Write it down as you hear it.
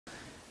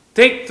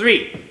Take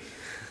 3.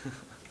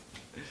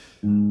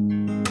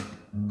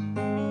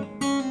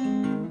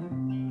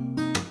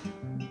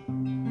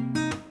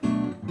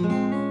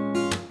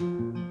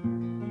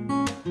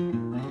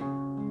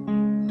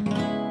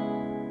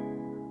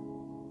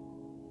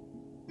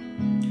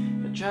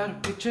 I try to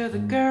picture the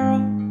girl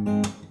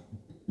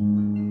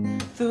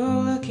through a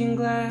looking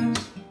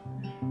glass,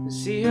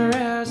 see her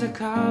as a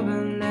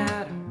carbon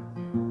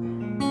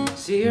atom,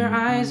 see her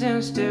eyes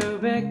and stare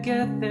back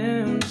at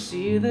them,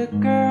 see the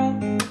girl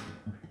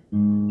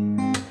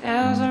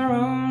as her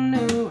own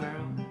new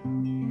world.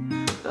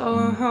 Though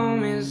her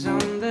home is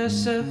on the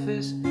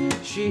surface,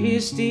 she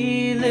is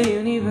still a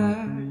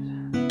universe.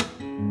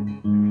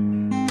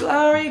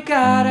 Glory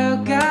God, oh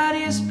God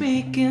is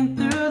speaking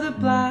through the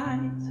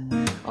blinds.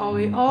 Are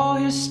we all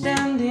here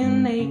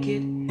standing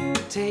naked,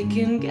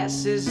 taking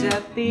guesses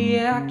at the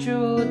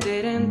actual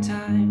date and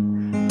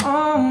time?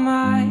 Oh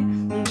my,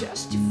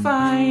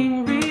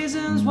 justifying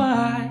reasons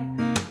why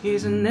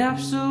is an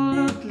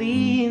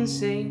absolutely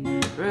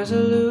insane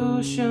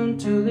resolution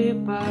to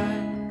live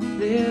by.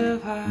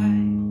 Live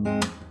high,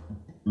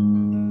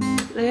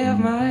 live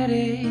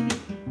mighty,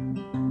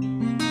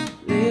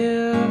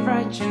 live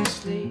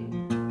righteously.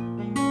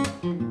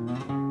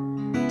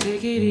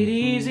 Take it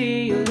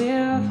easy,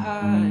 live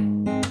high,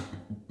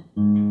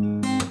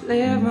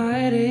 live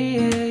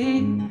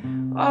mighty,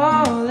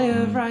 oh,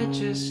 live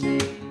righteously.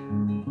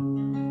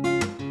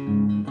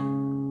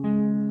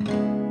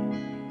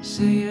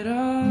 Say it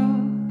all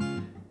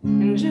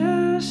and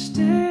just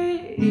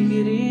take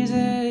it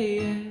easy,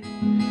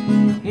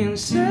 and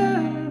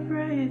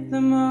celebrate the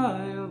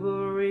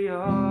marble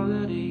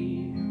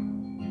reality.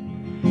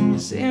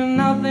 Saying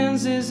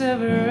nothing's as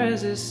ever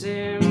as it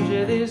seems,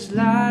 yeah, this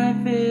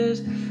life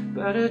is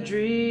but a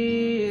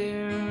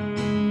dream.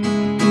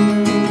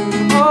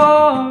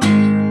 Oh,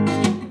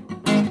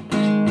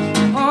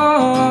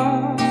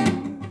 oh,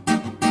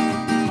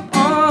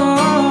 oh,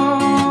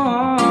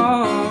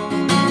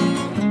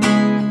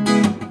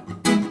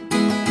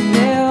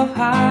 live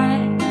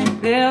high,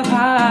 live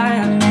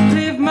high,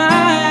 live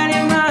mighty,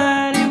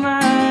 mighty,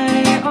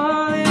 mighty,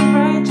 oh, live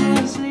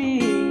righteously.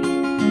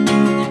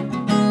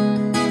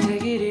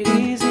 Take it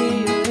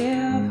easy,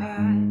 live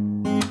high,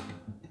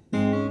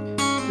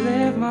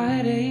 live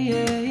mighty,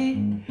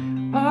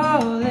 oh,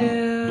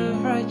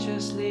 live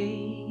righteously.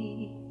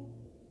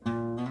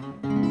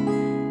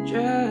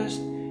 Just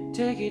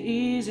take it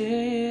easy.